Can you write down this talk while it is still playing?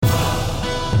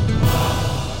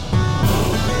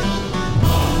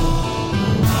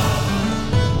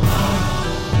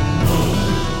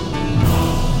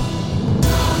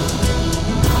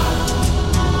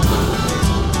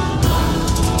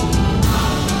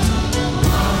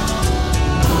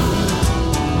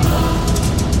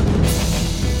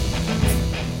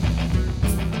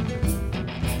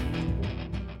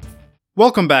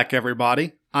Welcome back,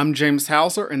 everybody. I'm James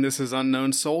Hauser, and this is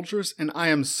Unknown Soldiers, and I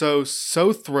am so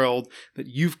thrilled that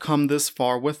you've come this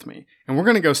far with me. And we're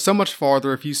going to go so much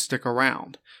farther if you stick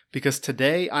around, because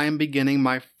today I am beginning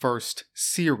my first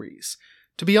series.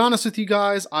 To be honest with you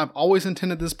guys, I've always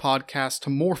intended this podcast to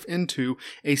morph into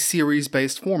a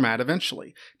series-based format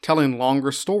eventually, telling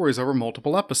longer stories over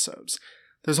multiple episodes.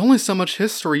 There's only so much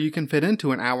history you can fit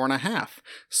into an hour and a half.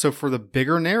 So for the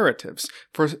bigger narratives,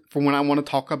 for when I want to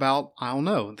talk about,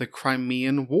 the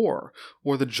Crimean War,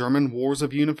 or the German Wars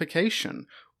of Unification,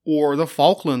 or the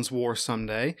Falklands War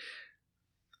someday,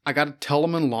 I gotta tell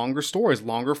them in longer stories,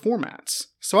 longer formats.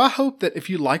 So I hope that if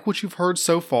you like what you've heard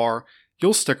so far,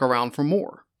 you'll stick around for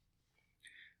more.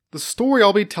 The story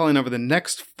I'll be telling over the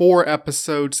next 4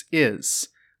 episodes is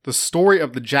the story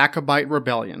of the Jacobite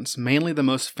rebellions, mainly the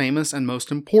most famous and most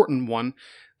important one,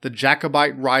 the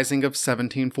Jacobite Rising of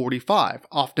 1745,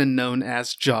 often known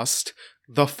as just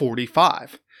the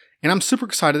 45. And I'm super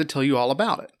excited to tell you all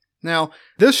about it. Now,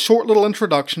 this short little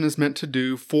introduction is meant to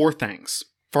do 4 things.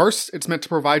 First, it's meant to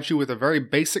provide you with a very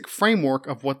basic framework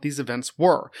of what these events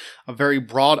were, a very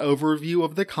broad overview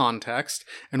of the context,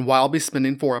 and why I'll be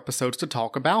spending 4 episodes to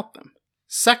talk about them.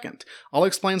 Second, I'll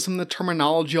explain some of the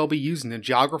terminology I'll be using, the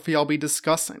geography I'll be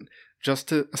discussing, just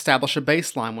to establish a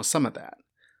baseline with some of that.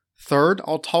 Third,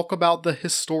 I'll talk about the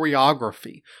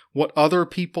historiography, what other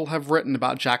people have written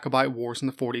about Jacobite wars in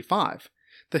the 45,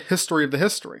 the history of the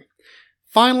history.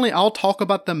 Finally, I'll talk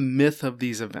about the myth of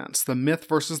these events, the myth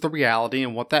versus the reality,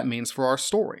 and what that means for our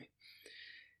story.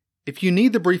 If you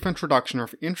need the brief introduction or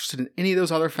if you're interested in any of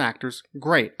those other factors,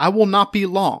 great. I will not be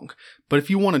long, but if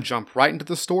you want to jump right into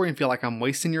the story and feel like I'm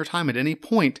wasting your time at any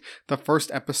point, the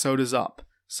first episode is up.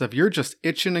 So if you're just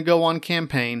itching to go on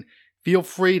campaign, feel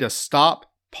free to stop,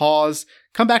 pause,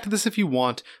 come back to this if you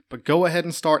want, but go ahead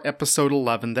and start episode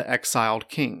 11, The Exiled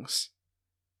Kings.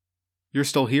 You're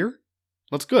still here?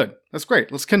 That's good. That's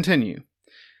great. Let's continue.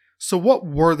 So what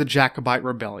were the Jacobite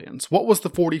rebellions? What was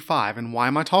the 45 and why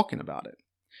am I talking about it?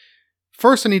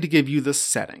 First, I need to give you the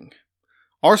setting.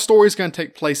 Our story is going to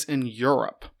take place in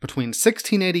Europe between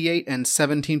 1688 and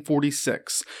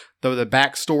 1746, though the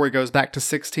backstory goes back to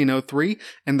 1603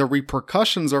 and the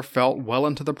repercussions are felt well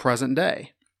into the present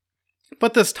day.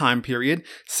 But this time period,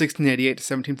 1688 to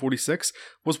 1746,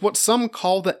 was what some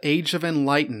call the Age of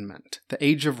Enlightenment, the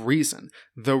Age of Reason,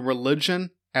 though religion,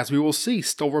 as we will see,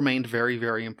 still remained very,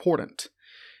 very important.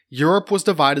 Europe was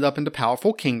divided up into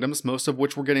powerful kingdoms, most of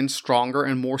which were getting stronger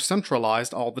and more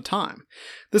centralized all the time.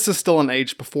 This is still an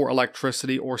age before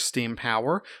electricity or steam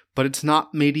power, but it's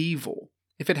not medieval.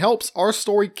 If it helps, our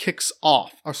story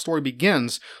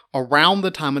begins around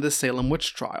the time of the Salem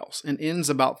witch trials and ends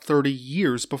about 30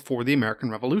 years before the American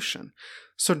Revolution.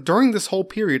 So during this whole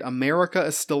period, America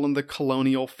is still in the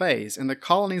colonial phase, and the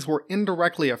colonies were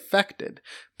indirectly affected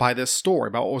by this story,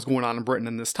 about what was going on in Britain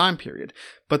in this time period,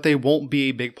 but they won't be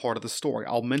a big part of the story.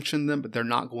 I'll mention them, but they're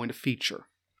not going to feature.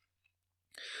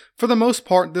 For the most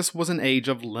part, this was an age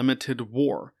of limited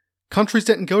war. Countries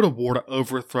didn't go to war to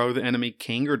overthrow the enemy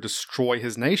king or destroy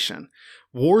his nation.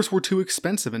 Wars were too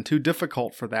expensive and too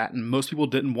difficult for that, and most people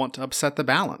didn't want to upset the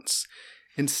balance.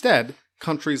 Instead,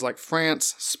 countries like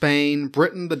France, Spain,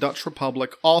 Britain, the Dutch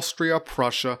Republic, Austria,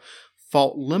 Prussia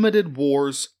fought limited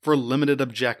wars for limited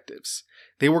objectives.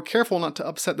 They were careful not to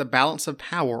upset the balance of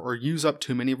power or use up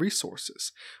too many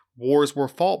resources. Wars were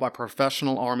fought by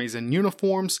professional armies in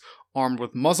uniforms, armed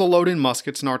with muzzle-loading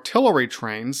muskets and artillery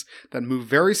trains that moved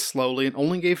very slowly and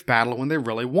only gave battle when they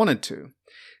really wanted to.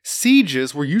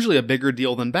 Sieges were usually a bigger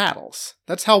deal than battles.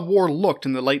 That's how war looked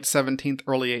in the late 17th,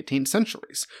 early 18th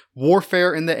centuries.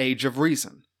 Warfare in the Age of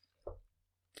Reason.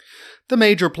 The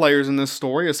major players in this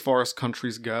story, as far as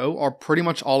countries go, are pretty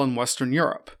much all in Western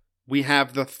Europe. We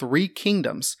have the 3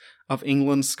 kingdoms of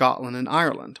England, Scotland, and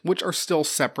Ireland, which are still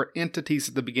separate entities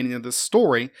at the beginning of this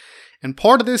story, and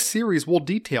part of this series will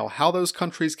detail how those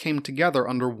countries came together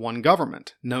under one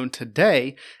government, known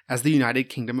today as the United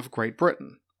Kingdom of Great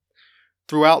Britain.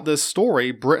 Throughout this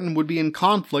story, Britain would be in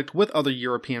conflict with other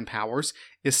European powers,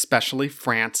 especially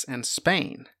France and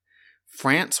Spain.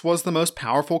 France was the most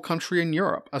powerful country in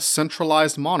Europe, a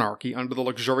centralized monarchy under the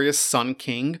luxurious Sun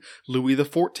King, Louis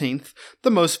XIV,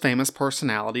 the most famous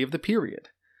personality of the period.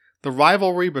 The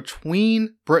rivalry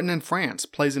between Britain and France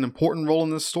plays an important role in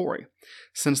this story,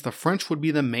 since the French would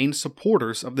be the main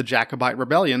supporters of the Jacobite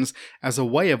rebellions as a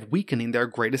way of weakening their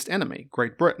greatest enemy,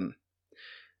 Great Britain.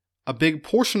 A big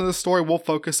portion of the story will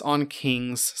focus on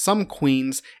kings, some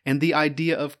queens, and the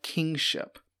idea of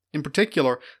kingship. In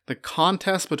particular, the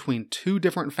contest between 2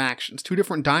 different factions, 2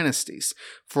 different dynasties,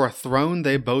 for a throne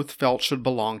they both felt should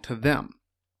belong to them.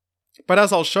 But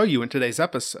as I'll show you in today's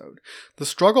episode, the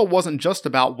struggle wasn't just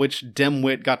about which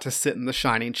dimwit got to sit in the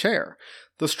shining chair.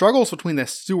 The struggles between the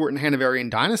Stuart and Hanoverian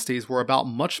dynasties were about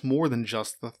much more than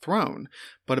just the throne,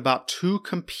 but about two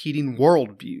competing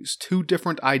worldviews, two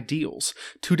different ideals,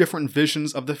 two different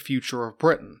visions of the future of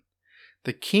Britain.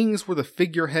 The kings were the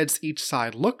figureheads each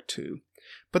side looked to,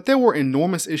 but there were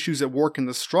enormous issues at work in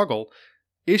the struggle,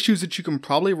 issues that you can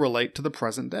probably relate to the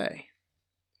present day.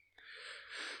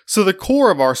 So the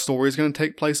core of our story is going to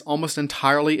take place almost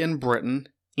entirely in Britain,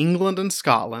 England, and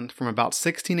Scotland from about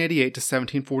 1688 to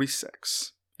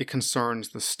 1746. It concerns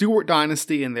the Stuart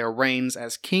dynasty and their reigns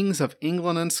as kings of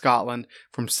England and Scotland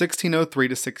from 1603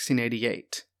 to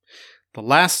 1688. The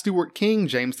last Stuart king,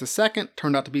 James II,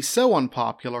 turned out to be so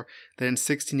unpopular that in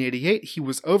 1688 he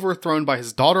was overthrown by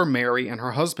his daughter Mary and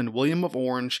her husband William of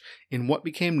Orange in what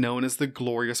became known as the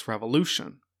Glorious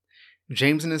Revolution.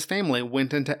 James and his family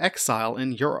went into exile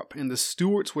in Europe, and the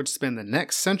Stuarts would spend the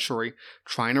next century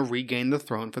trying to regain the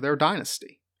throne for their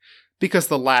dynasty. Because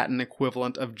the Latin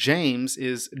equivalent of James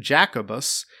is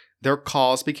Jacobus, their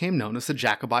cause became known as the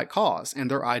Jacobite cause, and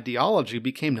their ideology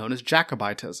became known as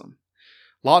Jacobitism.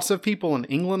 Lots of people in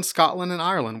England, Scotland, and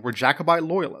Ireland were Jacobite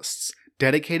loyalists,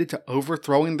 dedicated to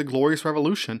overthrowing the Glorious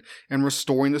Revolution and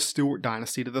restoring the Stuart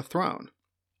dynasty to the throne.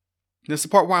 This is the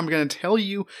part where I'm going to tell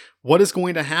you what is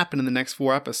going to happen in the next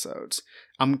 4 episodes.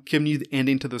 I'm giving you the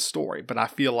ending to the story, but I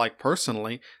feel like,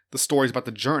 personally, the story is about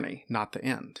the journey, not the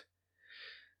end.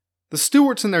 The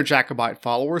Stuarts and their Jacobite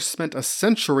followers spent a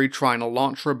century trying to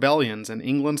launch rebellions in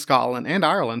England, Scotland, and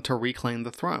Ireland to reclaim the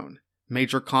throne.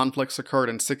 Major conflicts occurred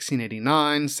in 1689,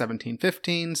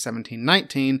 1715,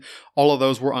 1719, all of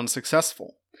those were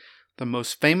unsuccessful. The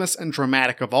most famous and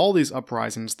dramatic of all these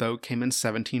uprisings, though, came in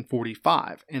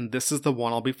 1745, and this is the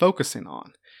one I'll be focusing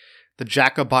on. The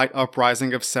Jacobite uprising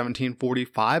of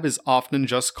 1745 is often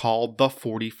just called the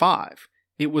 45.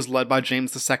 It was led by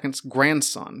James II's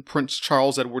grandson, Prince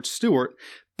Charles Edward Stuart,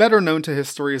 better known to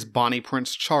history as Bonnie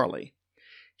Prince Charlie.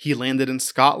 He landed in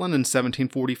Scotland in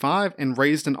 1745 and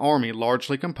raised an army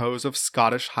largely composed of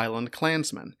Scottish Highland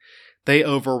clansmen. They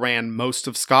overran most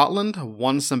of Scotland,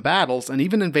 won some battles, and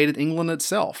even invaded England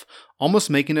itself, almost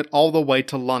making it all the way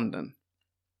to London.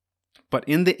 But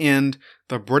in the end,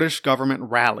 the British government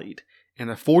rallied, and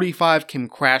the 45 came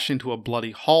crashing to a bloody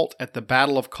halt at the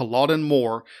Battle of Culloden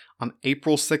Moor on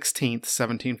April 16,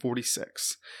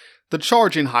 1746. The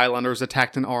charging Highlanders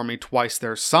attacked an army twice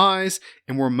their size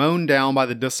and were mown down by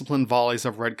the disciplined volleys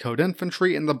of redcoat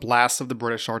infantry and the blasts of the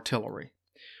British artillery.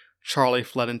 Charlie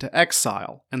fled into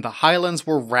exile, and the Highlands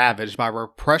were ravaged by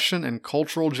repression and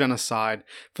cultural genocide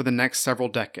for the next several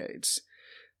decades.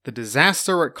 The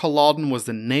disaster at Culloden was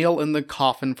the nail in the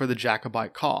coffin for the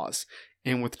Jacobite cause,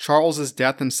 and with Charles's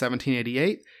death in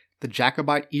 1788, the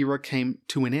Jacobite era came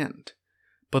to an end.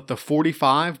 But the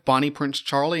 45, Bonnie Prince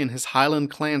Charlie and his Highland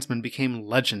clansmen became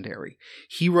legendary,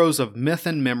 heroes of myth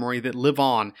and memory that live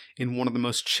on in one of the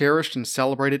most cherished and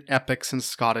celebrated epics in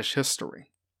Scottish history.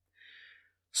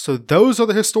 So those are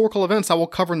the historical events I will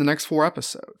cover in the next 4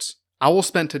 episodes. I will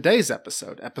spend today's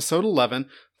episode, episode 11,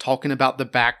 talking about the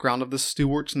background of the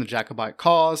Stuarts and the Jacobite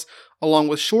cause, along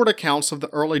with short accounts of the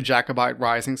early Jacobite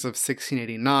risings of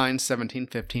 1689,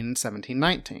 1715, and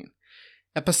 1719.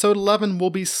 Episode 11 will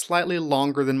be slightly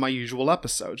longer than my usual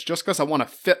episodes, just because I want to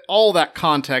fit all that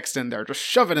context in there, just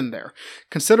shove it in there.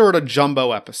 Consider it a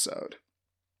jumbo episode.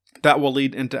 That will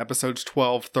lead into episodes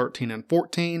 12, 13, and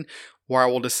 14, where I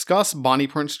will discuss Bonnie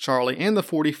Prince Charlie and the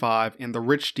 45 in the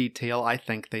rich detail I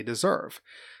think they deserve.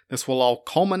 This will all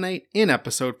culminate in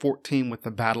episode 14 with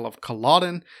the Battle of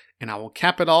Culloden, and I will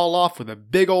cap it all off with a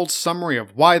big old summary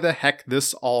of why the heck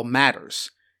this all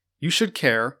matters. You should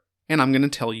care, and I'm going to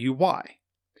tell you why.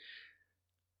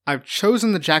 I've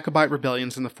chosen the Jacobite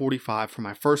rebellions in the 45 for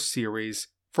my first series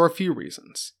for a few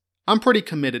reasons. I'm pretty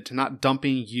committed to not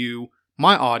dumping you,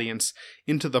 my audience,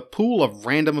 into the pool of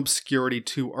random obscurity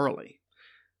too early.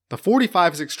 The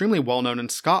 45 is extremely well known in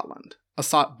Scotland,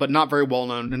 but not very well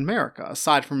known in America,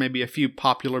 aside from maybe a few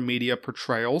popular media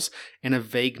portrayals and a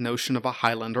vague notion of a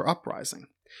Highlander uprising.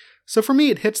 So for me,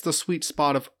 it hits the sweet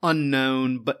spot of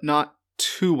unknown, but not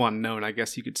too unknown, I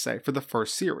guess you could say, for the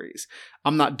first series.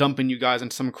 I'm not dumping you guys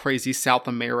into some crazy South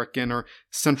American or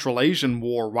Central Asian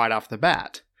war right off the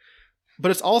bat.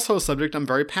 But it's also a subject I'm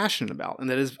very passionate about, and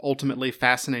that is ultimately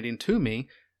fascinating to me,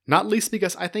 not least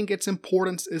because I think its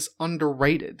importance is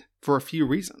underrated for a few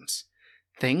reasons.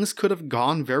 Things could have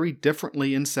gone very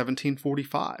differently in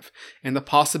 1745, and the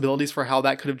possibilities for how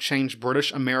that could have changed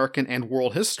British, American, and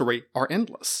world history are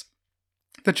endless.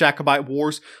 The Jacobite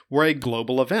Wars were a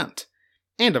global event.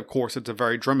 And of course, it's a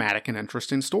very dramatic and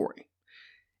interesting story.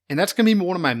 And that's going to be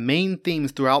one of my main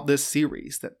themes throughout this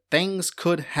series, that things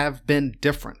could have been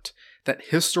different, that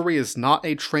history is not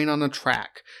a train on a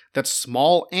track, that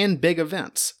small and big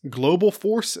events, global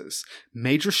forces,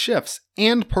 major shifts,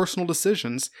 and personal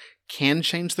decisions can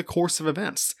change the course of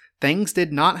events. Things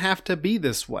did not have to be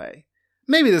this way.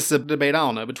 Maybe this is a debate, I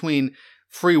don't know, between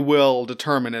free will,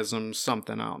 determinism,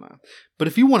 something, I don't know. But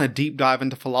if you want to deep dive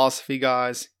into philosophy,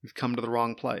 guys, you've come to the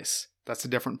wrong place. That's a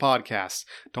different podcast.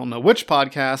 Don't know which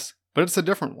podcast, but it's a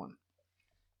different one.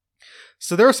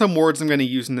 So there are some words I'm going to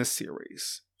use in this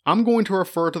series. I'm going to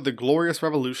refer to the Glorious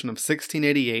Revolution of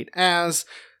 1688 as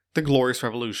the Glorious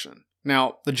Revolution.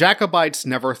 Now, the Jacobites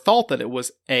never thought that it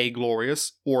was A,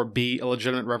 glorious, or B, a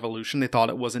legitimate revolution. They thought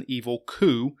it was an evil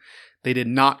coup. They did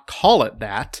not call it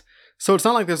that. So it's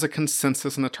not like there's a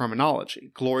consensus in the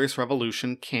terminology. Glorious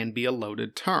Revolution can be a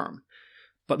loaded term.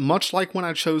 But much like when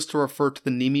I chose to refer to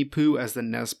the Nimipu as the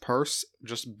Nez Perce,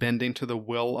 just bending to the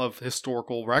will of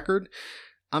historical record,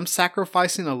 I'm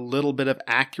sacrificing a little bit of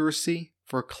accuracy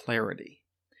for clarity.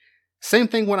 Same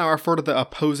thing when I refer to the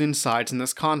opposing sides in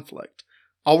this conflict.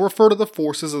 I'll refer to the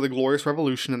forces of the Glorious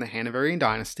Revolution and the Hanoverian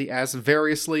dynasty as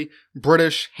variously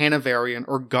British, Hanoverian,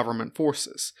 or government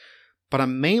forces. But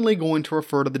I'm mainly going to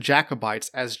refer to the Jacobites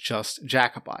as just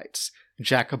Jacobites.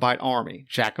 Jacobite army,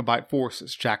 Jacobite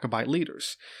forces, Jacobite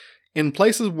leaders. In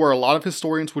places where a lot of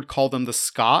historians would call them the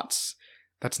Scots,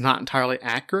 that's not entirely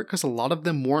accurate because a lot of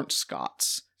them weren't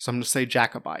Scots. So I'm going to say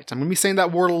Jacobites. I'm going to be saying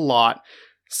that word a lot,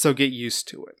 so get used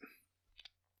to it.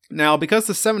 Now, because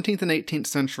the 17th and 18th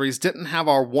centuries didn't have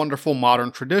our wonderful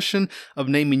modern tradition of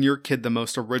naming your kid the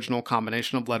most original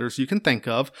combination of letters you can think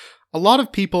of, a lot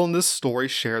of people in this story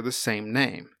share the same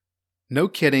name. No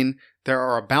kidding, there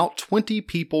are about 20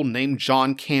 people named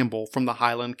John Campbell from the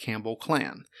Highland Campbell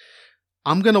clan.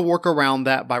 I'm going to work around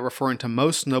that by referring to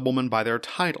most noblemen by their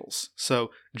titles.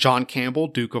 So, John Campbell,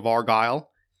 Duke of Argyll,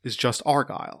 is just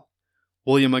Argyll.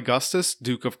 William Augustus,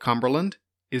 Duke of Cumberland,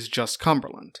 is just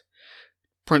Cumberland.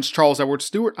 Prince Charles Edward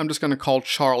Stuart, I'm just going to call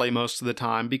Charlie most of the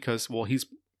time because, well, he's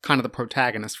kind of the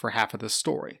protagonist for half of this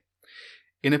story.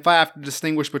 And if I have to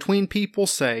distinguish between people,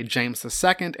 say James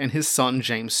II and his son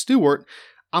James Stuart,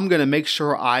 I'm going to make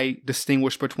sure I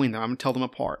distinguish between them. I'm going to tell them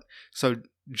apart. So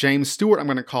James Stuart, I'm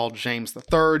going to call James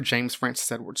III, James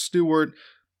Francis Edward Stuart,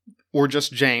 or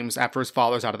just James after his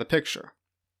father's out of the picture.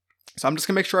 So I'm just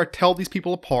going to make sure I tell these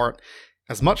people apart,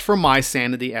 as much for my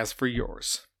sanity as for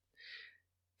yours.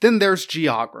 Then there's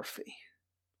geography.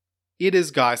 It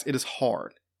is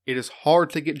hard. It is hard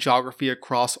to get geography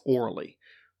across orally.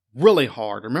 Really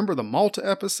hard. Remember the Malta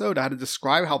episode? I had to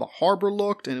describe how the harbor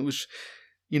looked, and it was,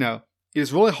 it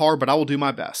is really hard, but I will do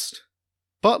my best.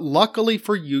 But luckily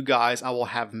for you guys, I will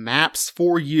have maps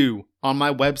for you on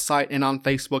my website and on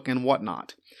Facebook and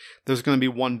whatnot. There's going to be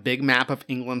one big map of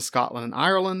England, Scotland, and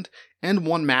Ireland, and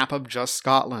one map of just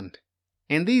Scotland.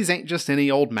 And these ain't just any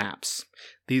old maps.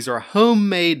 These are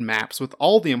homemade maps with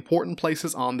all the important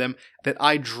places on them that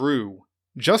I drew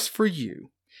just for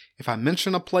you. If I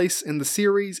mention a place in the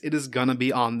series, it is gonna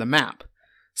be on the map.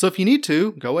 So if you need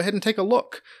to, go ahead and take a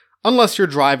look. Unless you're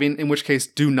driving, in which case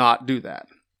do not do that.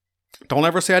 Don't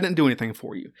ever say I didn't do anything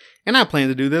for you. And I plan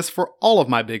to do this for all of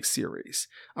my big series.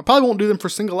 I probably won't do them for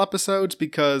single episodes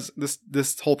because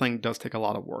this whole thing does take a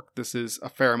lot of work. This is a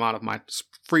fair amount of my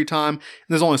free time, and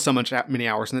there's only so many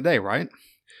hours in a day, right?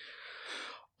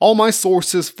 All my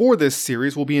sources for this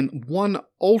series will be in one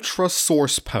ultra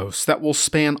source post that will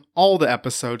span all the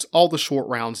episodes, all the short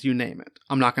rounds, you name it.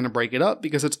 I'm not going to break it up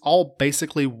because it's all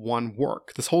basically one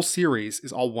work. This whole series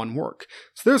is all one work.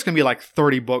 So there's going to be like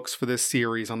 30 books for this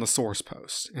series on the source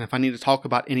post. And if I need to talk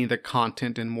about any of the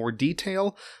content in more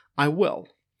detail, I will.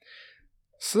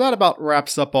 So that about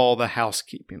wraps up all the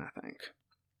housekeeping, I think.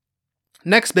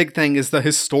 Next big thing is the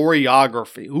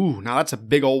historiography. Ooh, now that's a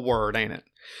big old word, ain't it?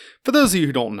 For those of you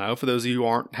who don't know, for those of you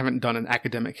who haven't done an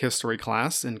academic history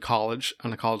class in college,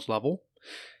 on a college level,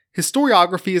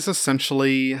 historiography is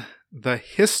essentially the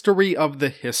history of the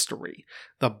history,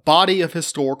 the body of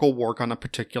historical work on a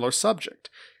particular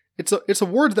subject. It's a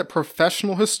word that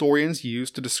professional historians use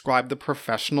to describe the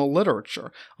professional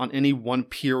literature on any one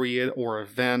period or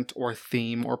event or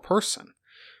theme or person.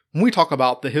 When we talk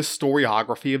about the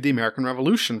historiography of the American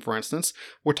Revolution, for instance,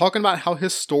 we're talking about how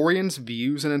historians'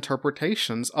 views and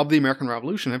interpretations of the American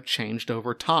Revolution have changed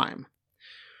over time.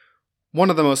 One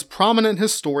of the most prominent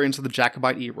historians of the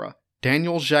Jacobite era,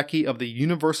 Daniel Jecke of the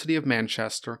University of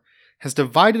Manchester, has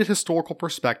divided historical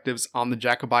perspectives on the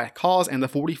Jacobite cause and the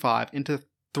 45 into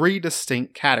 3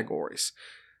 distinct categories.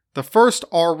 The first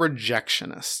are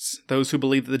rejectionists, those who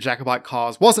believe that the Jacobite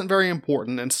cause wasn't very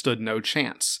important and stood no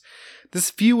chance. This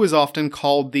view is often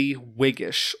called the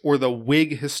Whiggish, or the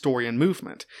Whig historian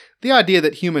movement, the idea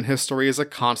that human history is a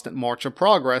constant march of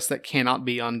progress that cannot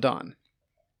be undone.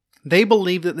 They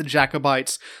believed that the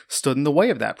Jacobites stood in the way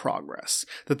of that progress,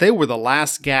 that they were the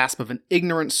last gasp of an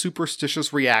ignorant,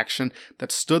 superstitious reaction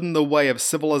that stood in the way of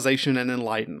civilization and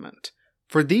enlightenment.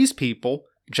 For these people,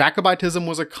 Jacobitism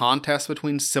was a contest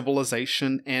between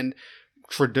civilization and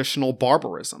traditional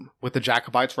barbarism. With the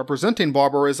Jacobites representing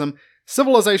barbarism,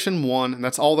 civilization won, and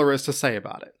that's all there is to say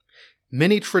about it.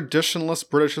 Many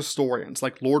traditionalist British historians,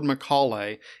 like Lord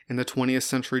Macaulay and the 20th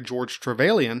century George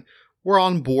Trevelyan, were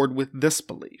on board with this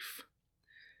belief.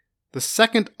 The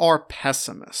second are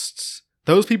pessimists,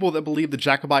 those people that believe the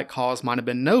Jacobite cause might have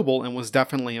been noble and was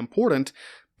definitely important,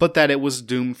 but that it was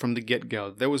doomed from the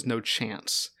get-go. There was no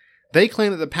chance. They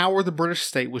claim that the power of the British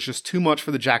state was just too much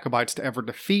for the Jacobites to ever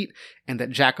defeat, and that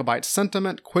Jacobite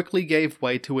sentiment quickly gave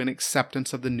way to an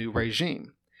acceptance of the new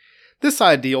regime. This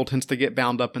ideal tends to get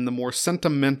bound up in the more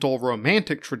sentimental,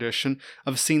 romantic tradition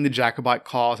of seeing the Jacobite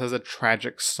cause as a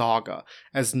tragic saga,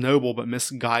 as noble but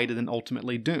misguided and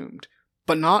ultimately doomed.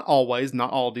 But not always, not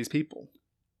all of these people.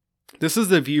 This is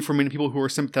the view for many people who are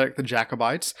sympathetic to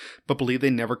Jacobites, but believe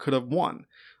they never could have won.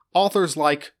 Authors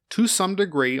like, to some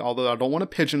degree, although I don't want to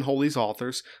pigeonhole these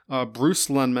authors, Bruce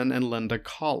Linman and Linda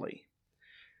Colley.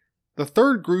 The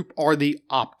third group are the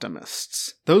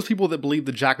optimists, those people that believe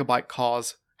the Jacobite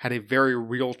cause had a very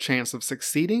real chance of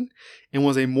succeeding and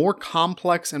was a more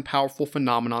complex and powerful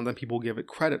phenomenon than people give it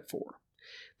credit for.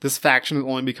 This faction has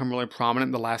only become really prominent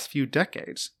in the last few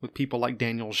decades, with people like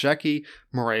Daniel Jecke,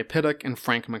 Murray Pittock, and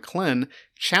Frank McLean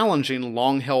challenging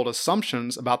long-held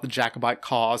assumptions about the Jacobite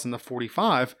cause in the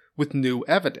 45 with new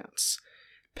evidence.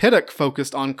 Pittock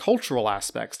focused on cultural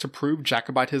aspects to prove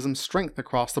Jacobitism's strength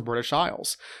across the British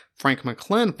Isles. Frank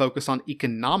McLean focused on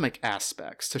economic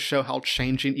aspects to show how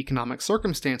changing economic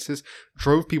circumstances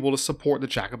drove people to support the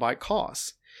Jacobite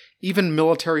cause. Even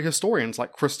military historians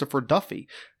like Christopher Duffy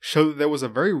show that there was a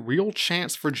very real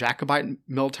chance for Jacobite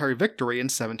military victory in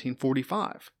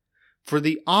 1745. For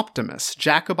the optimists,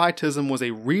 Jacobitism was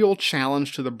a real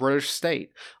challenge to the British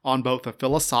state on both a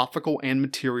philosophical and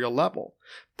material level,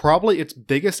 probably its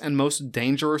biggest and most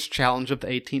dangerous challenge of the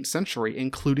 18th century,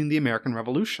 including the American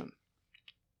Revolution.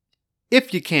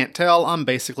 If you can't tell, I'm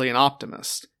basically an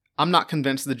optimist. I'm not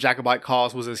convinced the Jacobite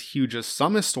cause was as huge as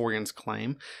some historians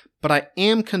claim, but I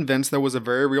am convinced there was a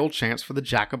very real chance for the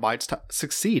Jacobites to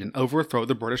succeed and overthrow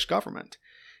the British government.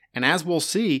 And as we'll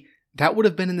see, that would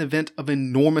have been an event of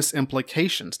enormous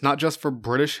implications, not just for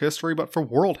British history, but for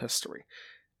world history.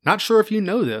 Not sure if you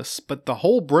know this, but the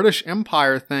whole British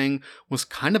Empire thing was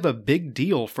kind of a big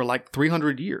deal for like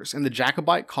 300 years, and the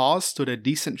Jacobite cause stood a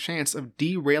decent chance of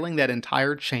derailing that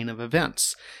entire chain of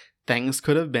events. Things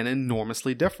could have been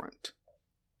enormously different.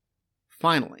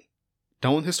 Finally,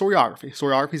 done with historiography.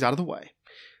 Historiography's out of the way.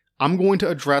 I'm going to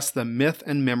address the myth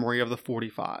and memory of the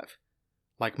 45.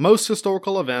 Like most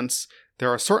historical events, there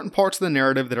are certain parts of the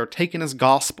narrative that are taken as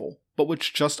gospel, but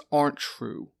which just aren't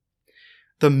true.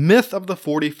 The myth of the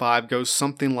 45 goes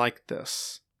something like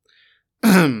this.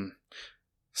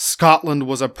 Scotland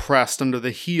was oppressed under the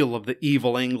heel of the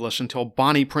evil English until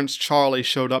Bonnie Prince Charlie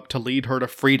showed up to lead her to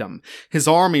freedom. His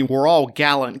army were all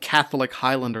gallant Catholic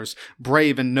Highlanders,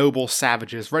 brave and noble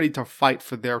savages, ready to fight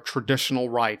for their traditional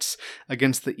rights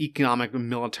against the economic and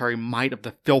military might of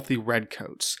the filthy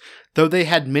redcoats. Though they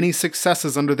had many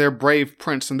successes under their brave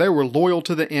prince and they were loyal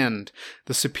to the end,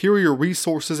 the superior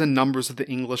resources and numbers of the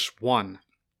English won.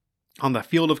 On the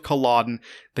field of Culloden,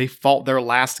 they fought their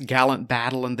last gallant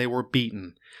battle and they were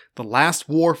beaten. The last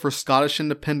war for Scottish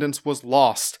independence was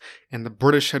lost, and the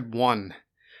British had won.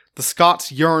 The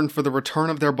Scots yearned for the return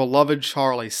of their beloved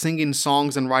Charlie, singing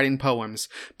songs and writing poems,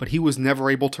 but he was never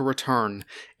able to return,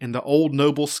 and the old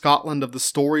noble Scotland of the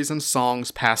stories and songs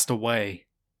passed away.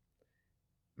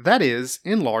 That is,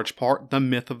 in large part, the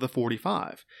myth of the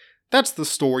 45. That's the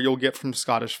story you'll get from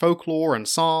Scottish folklore and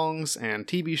songs and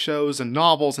TV shows and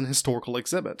novels and historical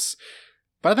exhibits.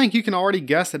 But I think you can already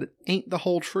guess that it ain't the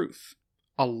whole truth.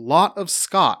 A lot of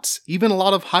Scots, even a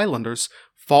lot of Highlanders,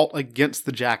 fought against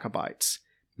the Jacobites.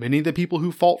 Many of the people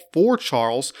who fought for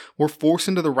Charles were forced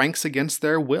into the ranks against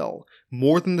their will,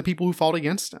 more than the people who fought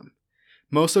against him.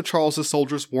 Most of Charles's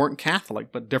soldiers weren't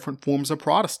Catholic, but different forms of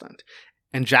Protestant.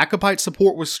 And Jacobite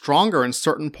support was stronger in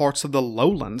certain parts of the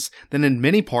lowlands than in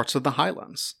many parts of the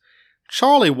highlands.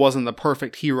 Charlie wasn't the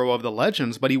perfect hero of the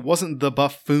legends, but he wasn't the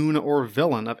buffoon or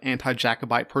villain of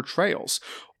anti-Jacobite portrayals,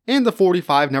 and the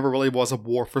 45 never really was a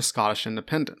war for Scottish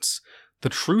independence. The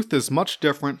truth is much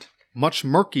different, much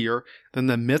murkier than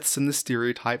the myths and the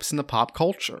stereotypes in the pop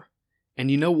culture. And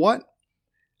you know what?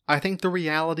 I think the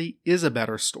reality is a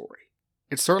better story.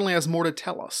 It certainly has more to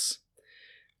tell us.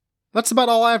 That's about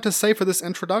all I have to say for this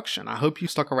introduction. I hope you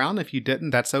stuck around. If you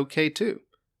didn't, that's okay too.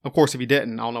 Of course, if you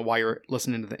didn't, I don't know why you're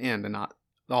listening to the end and not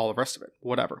all the rest of it.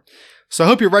 Whatever. So I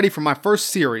hope you're ready for my first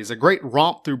series, a great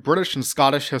romp through British and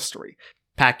Scottish history.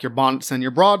 Pack your bonnets and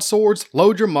your broadswords,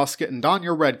 load your musket and don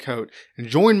your red coat, and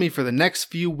join me for the next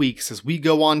few weeks as we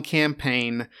go on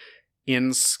campaign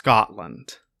in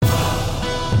Scotland.